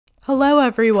Hello,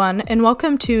 everyone, and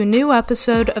welcome to a new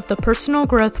episode of the Personal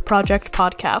Growth Project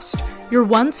podcast, your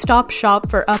one-stop shop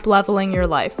for up-leveling your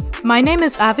life. My name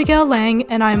is Abigail Lang,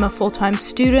 and I am a full-time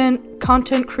student,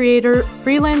 content creator,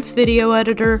 freelance video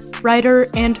editor, writer,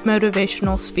 and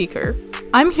motivational speaker.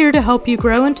 I'm here to help you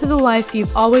grow into the life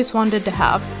you've always wanted to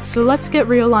have, so let's get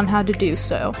real on how to do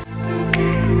so.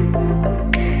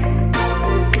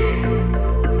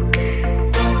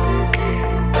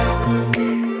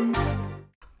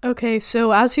 Okay,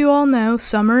 so as you all know,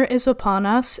 summer is upon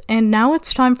us, and now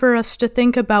it's time for us to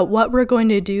think about what we're going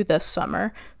to do this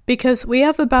summer, because we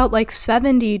have about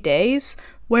 70 days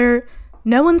where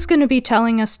no one's going to be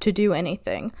telling us to do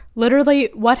anything. Literally,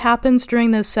 what happens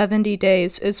during those 70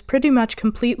 days is pretty much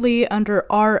completely under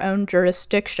our own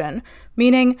jurisdiction,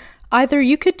 meaning either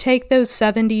you could take those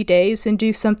 70 days and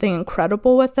do something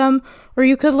incredible with them, or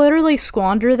you could literally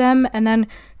squander them and then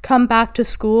come back to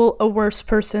school a worse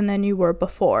person than you were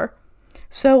before.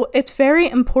 So it's very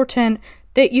important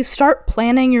that you start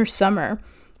planning your summer,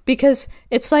 because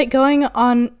it's like going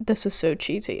on, this is so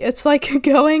cheesy, it's like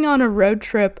going on a road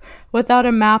trip without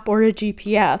a map or a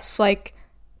GPS.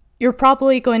 You're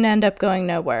probably going to end up going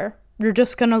nowhere. You're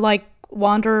just going to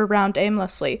wander around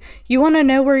aimlessly. You want to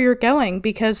know where you're going,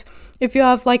 because if you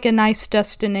have a nice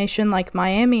destination like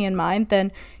Miami in mind,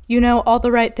 then you know all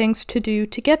the right things to do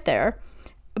to get there.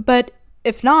 But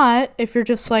if not, if you're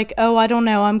just oh, I don't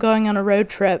know, I'm going on a road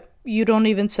trip, you don't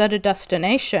even set a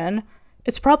destination,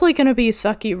 it's probably going to be a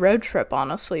sucky road trip,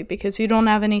 honestly, because you don't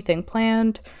have anything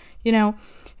planned.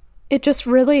 It just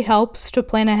really helps to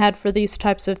plan ahead for these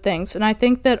types of things. And I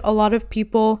think that a lot of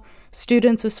people,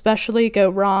 students especially, go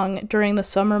wrong during the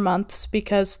summer months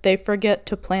because they forget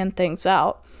to plan things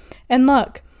out. And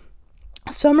look,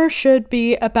 summer should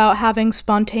be about having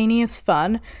spontaneous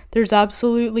fun. There's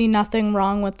absolutely nothing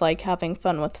wrong with having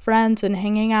fun with friends and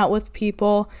hanging out with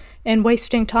people and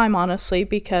wasting time, honestly,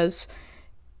 because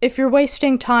if you're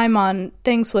wasting time on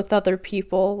things with other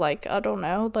people, I don't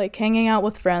know, hanging out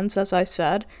with friends, as I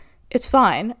said, it's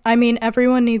fine. I mean,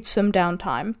 everyone needs some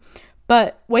downtime.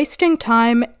 But wasting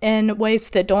time in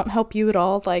ways that don't help you at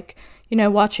all,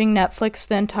 watching Netflix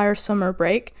the entire summer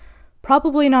break,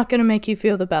 probably not going to make you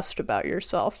feel the best about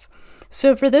yourself.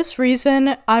 So for this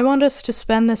reason, I want us to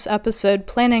spend this episode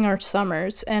planning our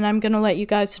summers, and I'm going to let you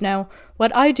guys know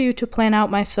what I do to plan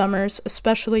out my summers,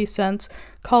 especially since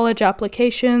college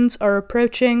applications are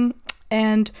approaching,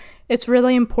 and it's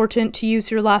really important to use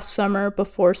your last summer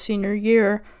before senior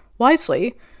year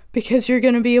wisely, because you're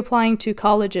going to be applying to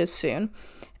colleges soon.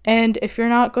 And if you're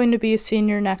not going to be a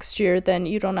senior next year, then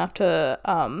you don't have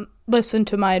to listen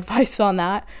to my advice on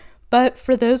that. But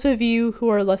for those of you who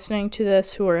are listening to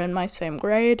this who are in my same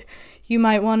grade, you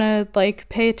might want to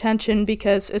pay attention,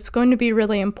 because it's going to be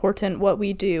really important what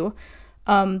we do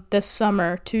this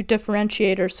summer to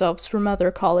differentiate ourselves from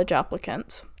other college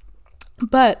applicants.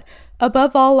 But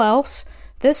above all else,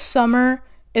 this summer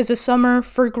is a summer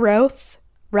for growth,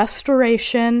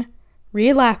 restoration,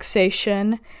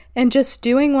 relaxation, and just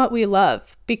doing what we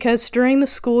love. Because during the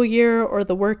school year or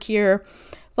the work year,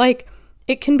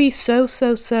 it can be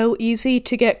so easy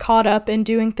to get caught up in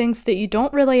doing things that you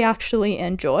don't really actually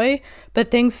enjoy,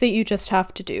 but things that you just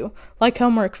have to do. Like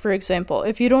homework, for example.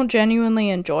 If you don't genuinely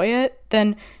enjoy it,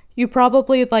 then you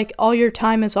probably, all your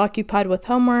time is occupied with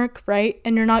homework, right?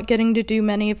 And you're not getting to do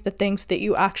many of the things that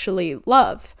you actually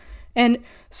love. And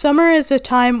summer is a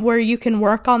time where you can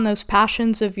work on those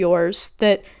passions of yours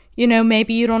that,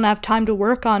 maybe you don't have time to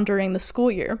work on during the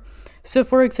school year. So,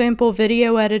 for example,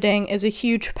 video editing is a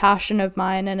huge passion of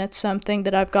mine, and it's something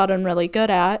that I've gotten really good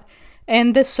at.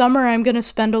 And this summer, I'm going to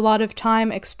spend a lot of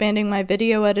time expanding my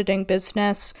video editing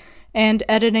business and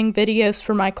editing videos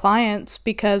for my clients,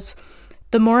 because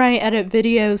the more I edit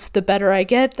videos, the better I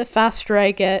get, the faster I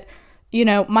get.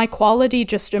 My quality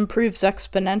just improves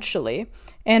exponentially,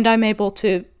 and I'm able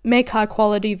to make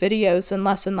high-quality videos in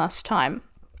less and less time.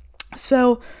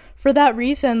 So, for that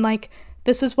reason,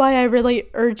 this is why I really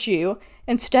urge you,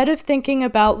 instead of thinking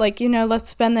about, let's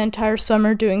spend the entire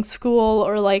summer doing school,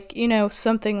 or,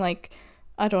 something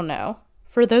I don't know.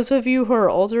 For those of you who are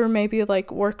older, maybe,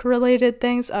 work-related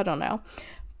things, I don't know.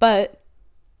 But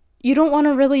you don't want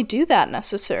to really do that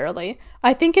necessarily.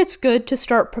 I think it's good to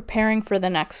start preparing for the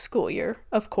next school year,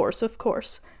 of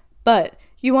course. But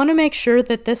you want to make sure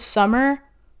that this summer,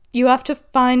 you have to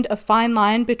find a fine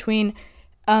line between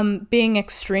being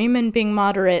extreme and being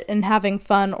moderate and having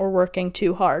fun or working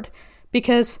too hard,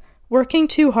 because working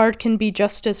too hard can be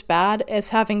just as bad as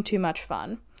having too much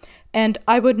fun. And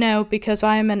I would know, because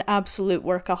I am an absolute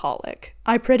workaholic.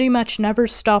 I pretty much never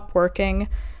stop working.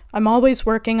 I'm always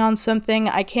working on something.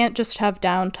 I can't just have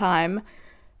downtime.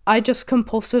 I just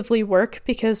compulsively work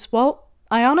because, well,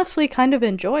 I honestly kind of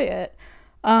enjoy it.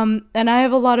 And I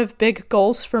have a lot of big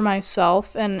goals for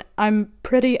myself, and I'm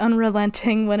pretty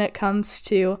unrelenting when it comes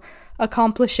to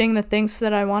accomplishing the things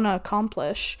that I want to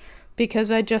accomplish,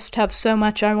 because I just have so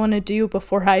much I want to do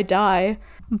before I die.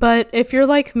 But if you're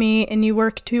like me and you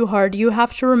work too hard, you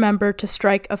have to remember to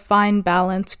strike a fine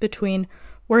balance between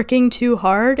working too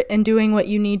hard and doing what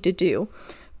you need to do.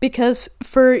 Because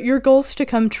for your goals to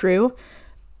come true,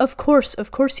 of course,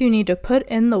 you need to put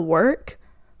in the work,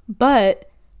 but,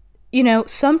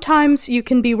 sometimes you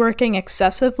can be working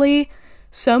excessively,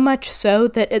 so much so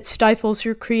that it stifles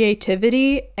your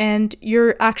creativity and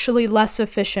you're actually less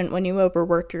efficient when you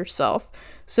overwork yourself.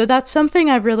 So that's something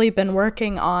I've really been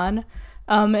working on.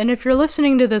 And if you're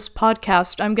listening to this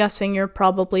podcast, I'm guessing you're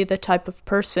probably the type of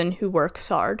person who works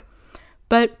hard.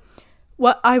 But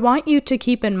what I want you to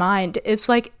keep in mind is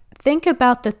think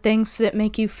about the things that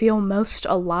make you feel most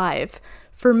alive.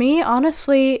 For me,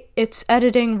 honestly, it's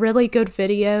editing really good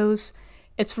videos,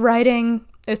 it's writing,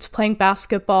 it's playing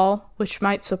basketball, which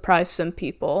might surprise some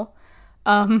people.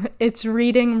 It's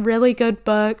reading really good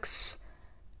books.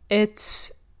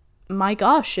 It's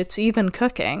even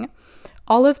cooking.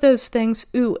 All of those things,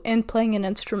 and playing an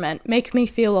instrument, make me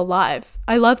feel alive.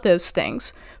 I love those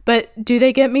things. But do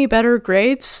they get me better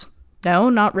grades? No,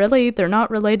 not really. They're not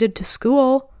related to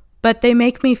school. But they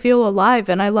make me feel alive,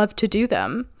 and I love to do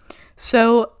them.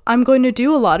 So I'm going to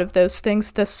do a lot of those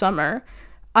things this summer.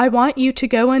 I want you to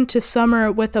go into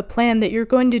summer with a plan that you're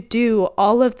going to do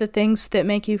all of the things that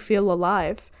make you feel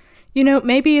alive.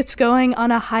 Maybe it's going on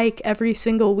a hike every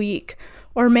single week,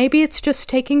 or maybe it's just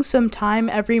taking some time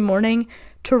every morning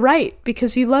to write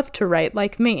because you love to write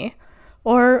like me.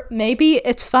 Or maybe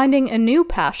it's finding a new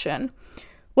passion.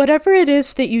 Whatever it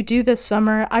is that you do this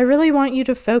summer, I really want you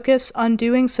to focus on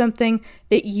doing something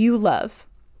that you love,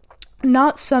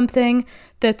 not something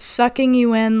that's sucking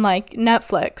you in like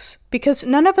Netflix, because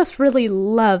none of us really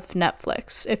love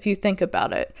Netflix, if you think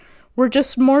about it. We're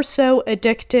just more so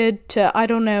addicted to,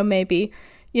 maybe,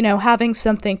 having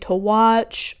something to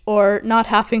watch or not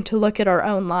having to look at our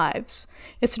own lives.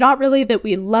 It's not really that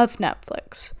we love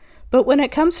Netflix. But when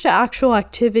it comes to actual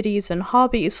activities and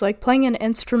hobbies like playing an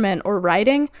instrument or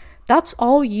writing, that's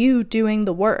all you doing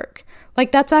the work.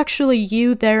 That's actually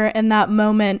you there in that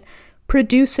moment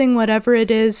producing whatever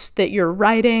it is that you're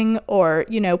writing or,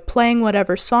 playing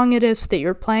whatever song it is that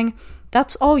you're playing.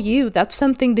 That's all you. That's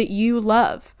something that you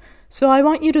love. So I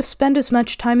want you to spend as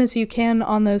much time as you can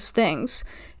on those things.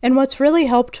 And what's really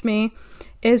helped me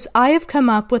is I have come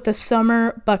up with a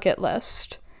summer bucket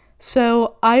list.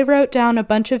 So I wrote down a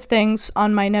bunch of things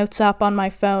on my notes app on my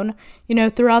phone,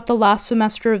 throughout the last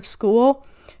semester of school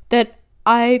that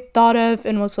I thought of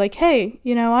and was like, hey,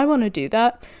 I want to do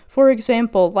that. For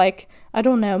example,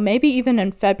 maybe even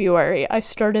in February, I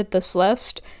started this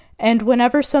list. And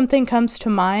whenever something comes to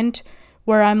mind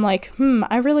where I'm like,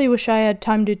 I really wish I had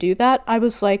time to do that, I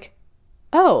was like,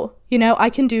 oh, I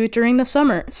can do it during the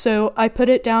summer. So I put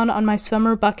it down on my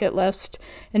summer bucket list.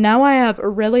 And now I have a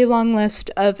really long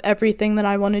list of everything that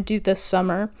I want to do this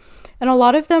summer. And a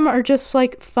lot of them are just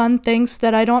fun things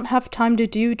that I don't have time to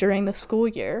do during the school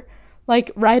year.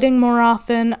 Writing more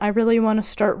often. I really want to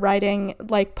start writing,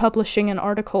 publishing an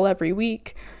article every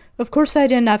week. Of course, I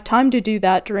didn't have time to do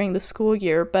that during the school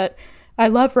year, but I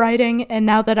love writing, and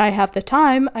now that I have the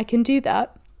time, I can do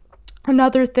that.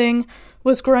 Another thing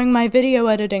was growing my video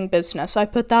editing business. I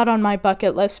put that on my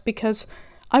bucket list because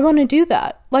I want to do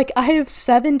that. I have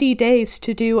 70 days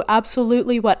to do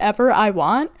absolutely whatever I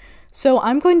want, so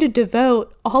I'm going to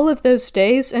devote all of those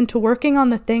days into working on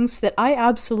the things that I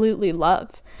absolutely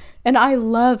love. And I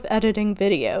love editing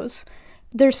videos.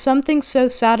 There's something so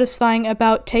satisfying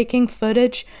about taking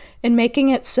footage and making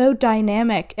it so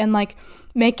dynamic and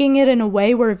making it in a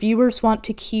way where viewers want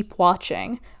to keep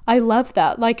watching. I love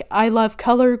that. I love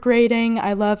color grading.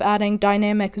 I love adding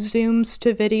dynamic zooms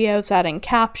to videos, adding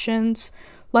captions.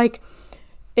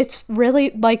 It's really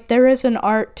there is an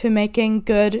art to making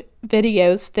good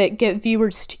videos that get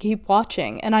viewers to keep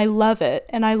watching, and I love it,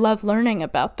 and I love learning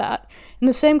about that. And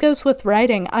the same goes with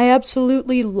writing. I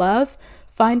absolutely love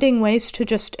finding ways to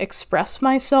just express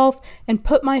myself and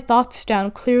put my thoughts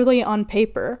down clearly on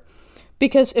paper.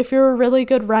 Because if you're a really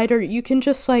good writer, you can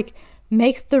just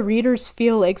make the readers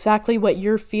feel exactly what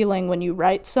you're feeling when you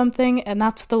write something, and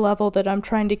that's the level that I'm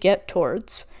trying to get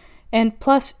towards. And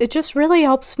plus, it just really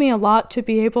helps me a lot to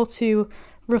be able to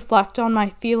reflect on my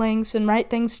feelings and write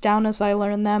things down as I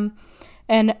learn them.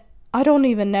 And I don't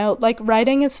even know,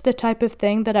 writing is the type of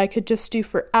thing that I could just do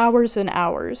for hours and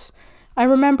hours. I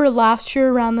remember last year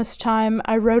around this time,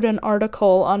 I wrote an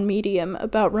article on Medium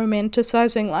about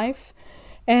romanticizing life.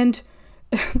 And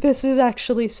this is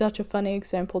actually such a funny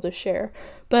example to share.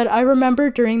 But I remember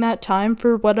during that time,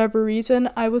 for whatever reason,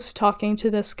 I was talking to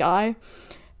this guy,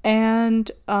 and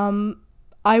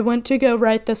I went to go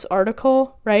write this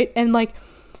article, right? And like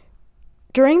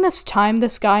during this time,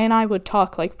 this guy and I would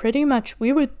talk, like pretty much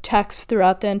we would text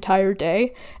throughout the entire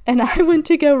day. And I went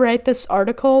to go write this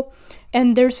article,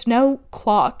 and there's no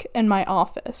clock in my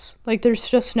office. Like there's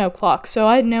just no clock. So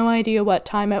I had no idea what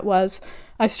time it was.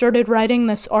 I started writing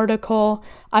this article.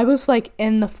 I was like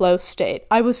in the flow state.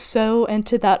 I was so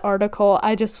into that article.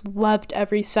 I just loved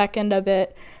every second of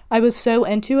it. I was so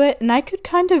into it, and I could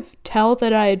kind of tell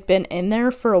that I had been in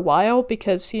there for a while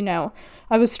because,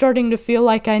 I was starting to feel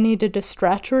like I needed to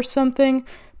stretch or something,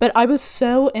 but I was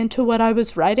so into what I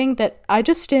was writing that I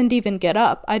just didn't even get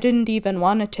up. I didn't even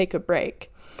want to take a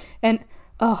break. And,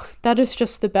 that is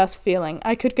just the best feeling.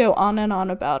 I could go on and on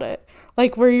about it.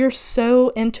 Like where you're so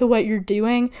into what you're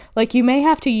doing, like you may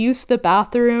have to use the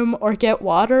bathroom or get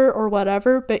water or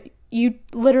whatever, but you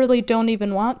literally don't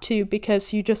even want to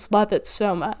because you just love it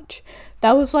so much.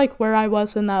 That was like where I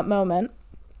was in that moment.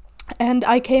 And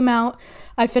I came out,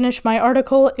 I finished my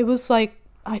article. It was like,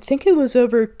 I think it was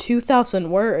over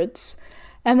 2,000 words.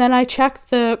 And then I checked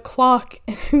the clock,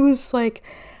 and it was like,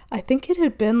 I think it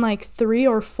had been like 3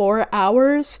 or 4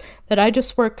 hours that I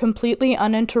just worked completely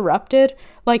uninterrupted,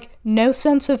 like no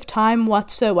sense of time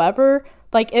whatsoever.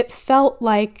 Like it felt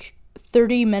like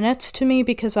 30 minutes to me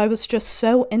because I was just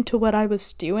so into what I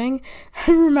was doing.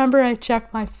 I remember I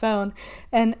checked my phone,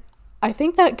 and I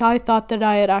think that guy thought that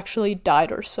I had actually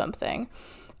died or something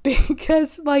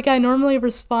because like I normally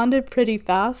responded pretty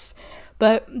fast,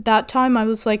 but that time I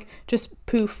was like just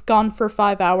poof, gone for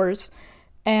 5 hours,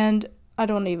 and I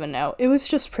don't even know. It was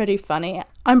just pretty funny.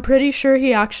 I'm pretty sure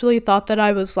he actually thought that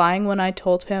I was lying when I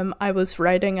told him I was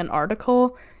writing an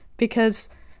article because,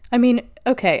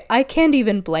 okay, I can't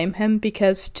even blame him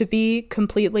because, to be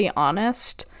completely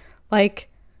honest, like,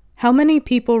 how many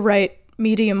people write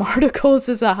Medium articles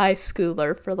as a high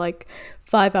schooler for like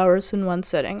 5 hours in one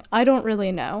sitting? I don't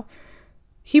really know.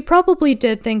 He probably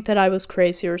did think that I was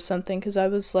crazy or something because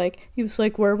he was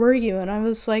like, where were you? And I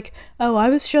was like, oh, I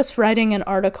was just writing an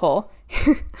article.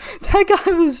 That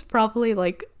guy was probably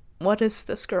like, what is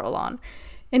this girl on?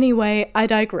 Anyway, I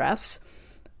digress.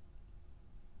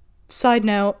 Side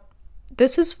note,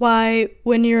 this is why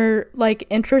when you're like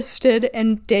interested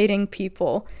in dating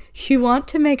people, you want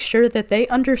to make sure that they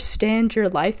understand your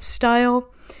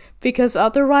lifestyle, because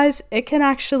otherwise it can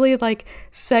actually like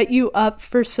set you up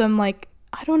for some like,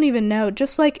 I don't even know,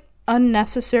 just like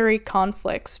unnecessary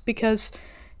conflicts. Because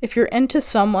if you're into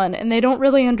someone and they don't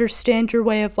really understand your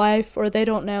way of life, or they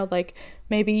don't know, like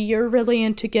maybe you're really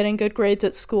into getting good grades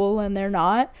at school and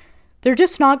they're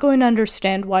just not going to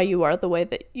understand why you are the way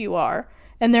that you are.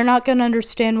 And they're not going to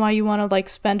understand why you want to like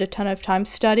spend a ton of time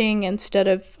studying instead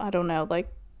of, I don't know, like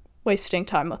wasting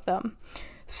time with them.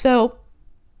 So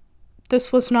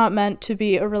this was not meant to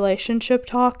be a relationship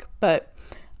talk, but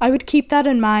I would keep that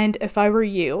in mind if I were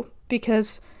you,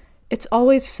 because it's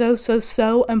always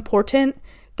so important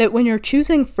that when you're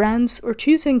choosing friends or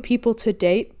choosing people to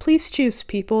date, please choose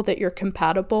people that you're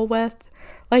compatible with.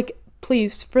 Like,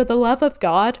 please, for the love of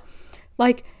God,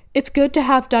 like, it's good to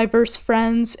have diverse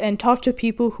friends and talk to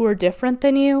people who are different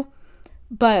than you.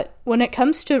 But when it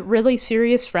comes to really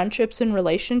serious friendships and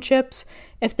relationships,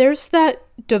 if there's that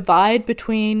divide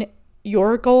between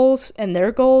your goals and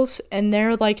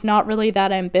they're like not really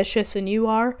that ambitious and you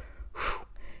are,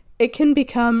 it can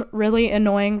become really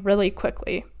annoying really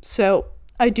quickly. So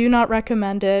I do not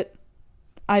recommend it.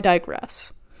 I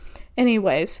digress.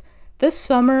 Anyways, this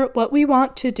summer, what we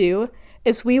want to do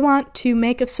is we want to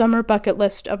make a summer bucket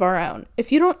list of our own.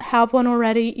 If you don't have one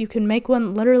already, you can make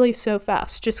one literally so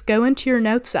fast. Just go into your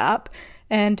notes app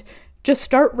and just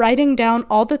start writing down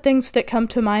all the things that come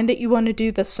to mind that you want to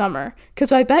do this summer.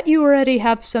 Because I bet you already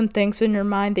have some things in your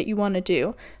mind that you want to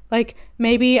do. Like,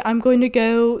 maybe I'm going to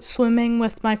go swimming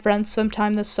with my friends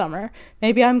sometime this summer.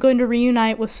 Maybe I'm going to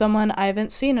reunite with someone I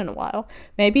haven't seen in a while.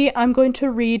 Maybe I'm going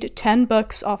to read 10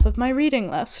 books off of my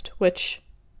reading list, which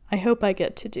I hope I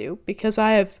get to do, because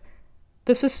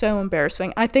this is so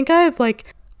embarrassing. I think I have like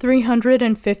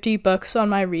 350 books on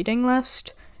my reading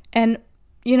list, and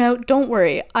don't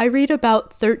worry, I read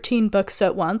about 13 books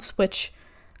at once, which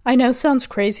I know sounds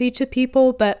crazy to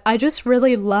people, but I just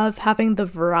really love having the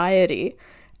variety.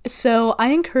 So I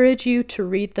encourage you to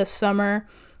read this summer.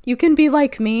 You can be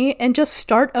like me and just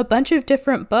start a bunch of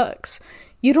different books.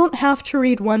 You don't have to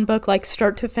read one book like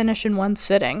start to finish in one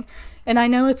sitting. And I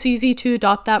know it's easy to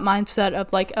adopt that mindset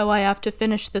of like, oh, I have to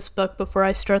finish this book before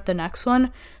I start the next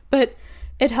one. But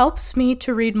It helps me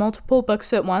to read multiple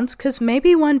books at once because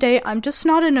maybe one day I'm just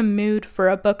not in a mood for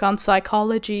a book on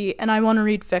psychology and I want to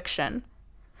read fiction.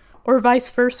 Or vice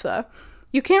versa.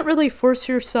 You can't really force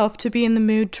yourself to be in the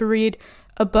mood to read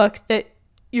a book that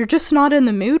you're just not in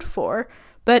the mood for.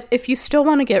 But if you still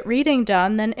want to get reading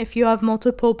done, then if you have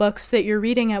multiple books that you're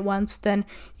reading at once, then,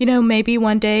 maybe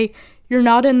one day you're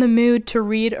not in the mood to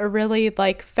read a really,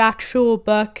 factual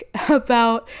book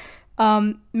about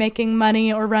making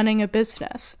money or running a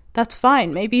business. That's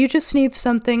fine. Maybe you just need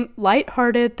something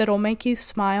lighthearted that'll make you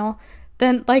smile.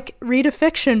 Then, read a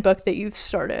fiction book that you've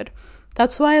started.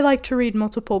 That's why I like to read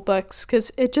multiple books,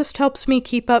 because it just helps me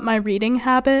keep up my reading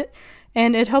habit,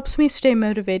 and it helps me stay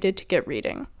motivated to get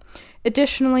reading.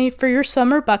 Additionally, for your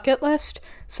summer bucket list,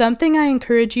 something I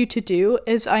encourage you to do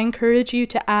is I encourage you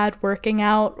to add working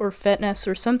out or fitness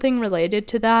or something related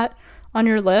to that on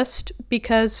your list,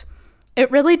 because it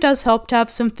really does help to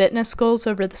have some fitness goals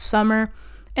over the summer.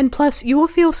 And plus, you will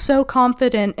feel so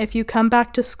confident if you come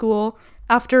back to school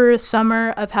after a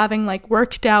summer of having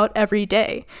worked out every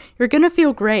day. You're going to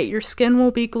feel great. Your skin will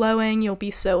be glowing. You'll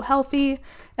be so healthy.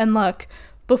 And look,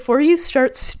 before you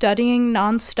start studying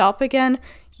nonstop again,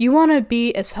 you want to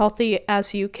be as healthy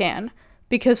as you can,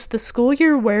 because the school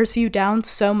year wears you down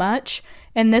so much,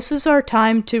 and this is our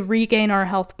time to regain our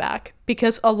health back,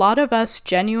 because a lot of us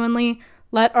genuinely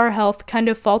let our health kind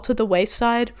of fall to the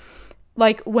wayside,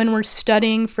 when we're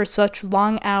studying for such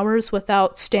long hours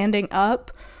without standing up,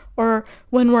 or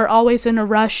when we're always in a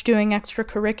rush doing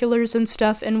extracurriculars and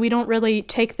stuff, and we don't really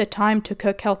take the time to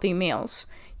cook healthy meals.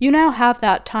 You now have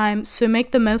that time, so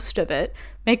make the most of it.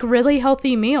 Make really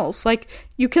healthy meals.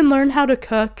 You can learn how to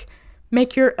cook,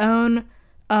 make your own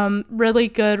really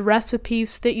good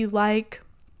recipes that you like,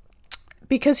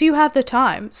 because you have the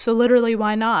time. So literally,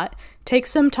 why not? Take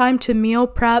some time to meal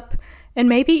prep, and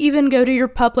maybe even go to your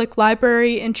public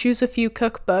library and choose a few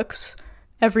cookbooks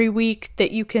every week that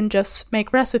you can just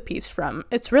make recipes from.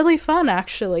 It's really fun,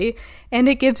 actually, and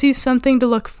it gives you something to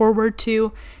look forward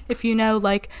to if you know,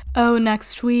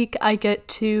 next week I get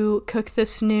to cook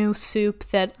this new soup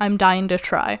that I'm dying to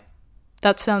try.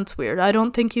 That sounds weird. I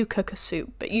don't think you cook a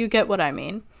soup, but you get what I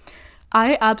mean.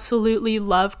 I absolutely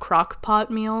love crock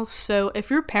pot meals, so if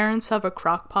your parents have a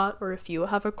crock pot or if you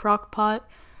have a crock pot,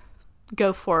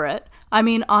 go for it. I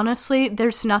mean, honestly,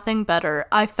 there's nothing better.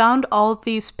 I found all of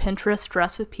these Pinterest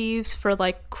recipes for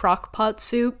crock pot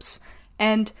soups,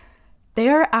 and they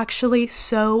are actually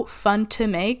so fun to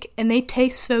make, and they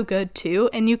taste so good too.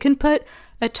 And you can put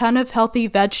a ton of healthy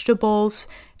vegetables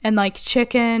and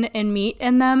chicken and meat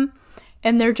in them,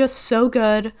 and they're just so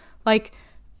good.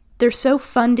 They're so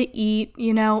fun to eat,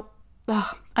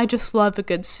 I just love a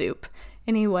good soup.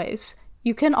 Anyways,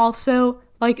 you can also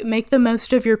make the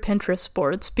most of your Pinterest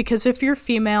boards, because if you're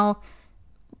female,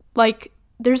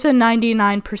 there's a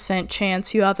 99%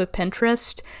 chance you have a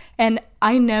Pinterest, and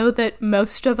I know that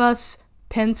most of us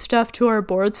pin stuff to our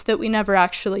boards that we never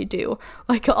actually do.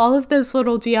 All of those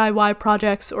little DIY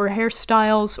projects or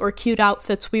hairstyles or cute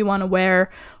outfits we want to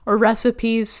wear or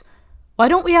recipes, why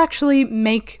don't we actually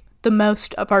make the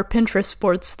most of our Pinterest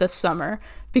boards this summer?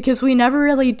 Because we never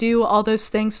really do all those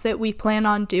things that we plan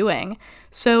on doing.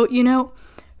 So,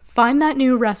 find that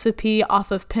new recipe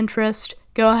off of Pinterest,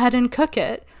 go ahead and cook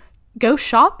it. Go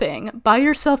shopping, buy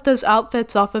yourself those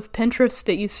outfits off of Pinterest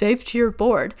that you saved to your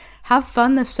board. Have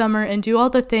fun this summer and do all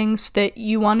the things that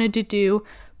you wanted to do,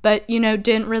 but,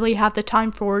 didn't really have the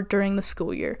time for during the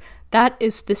school year. That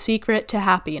is the secret to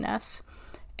happiness.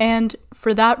 And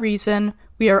for that reason,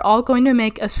 we are all going to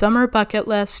make a summer bucket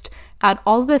list, add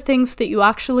all the things that you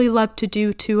actually love to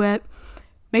do to it,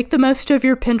 make the most of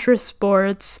your Pinterest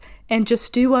boards, and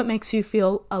just do what makes you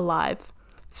feel alive.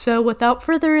 So without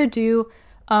further ado,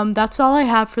 that's all I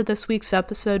have for this week's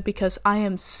episode, because I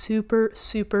am super,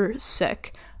 super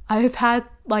sick. I've had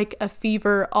a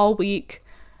fever all week.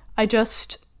 I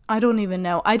don't even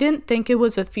know. I didn't think it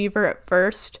was a fever at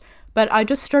first, but I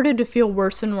just started to feel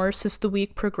worse and worse as the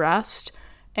week progressed.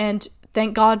 And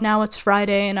thank God now it's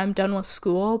Friday and I'm done with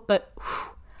school, but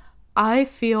I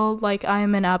feel like I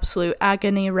am in absolute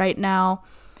agony right now.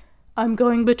 I'm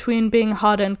going between being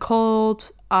hot and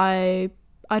cold. I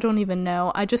don't even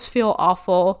know. I just feel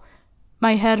awful.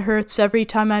 My head hurts every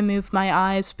time I move my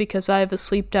eyes because I have a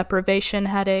sleep deprivation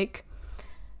headache.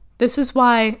 This is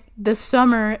why this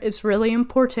summer is really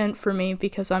important for me,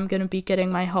 because I'm going to be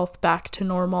getting my health back to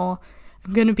normal.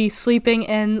 I'm going to be sleeping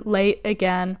in late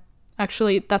again.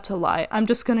 Actually, that's a lie. I'm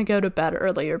just going to go to bed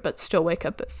earlier but still wake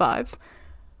up at 5.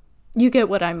 You get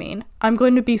what I mean. I'm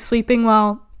going to be sleeping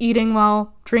well, eating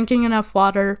well, drinking enough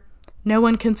water, No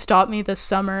one can stop me this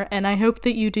summer, and I hope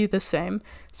that you do the same.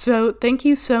 So thank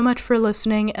you so much for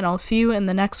listening, and I'll see you in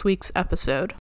the next week's episode.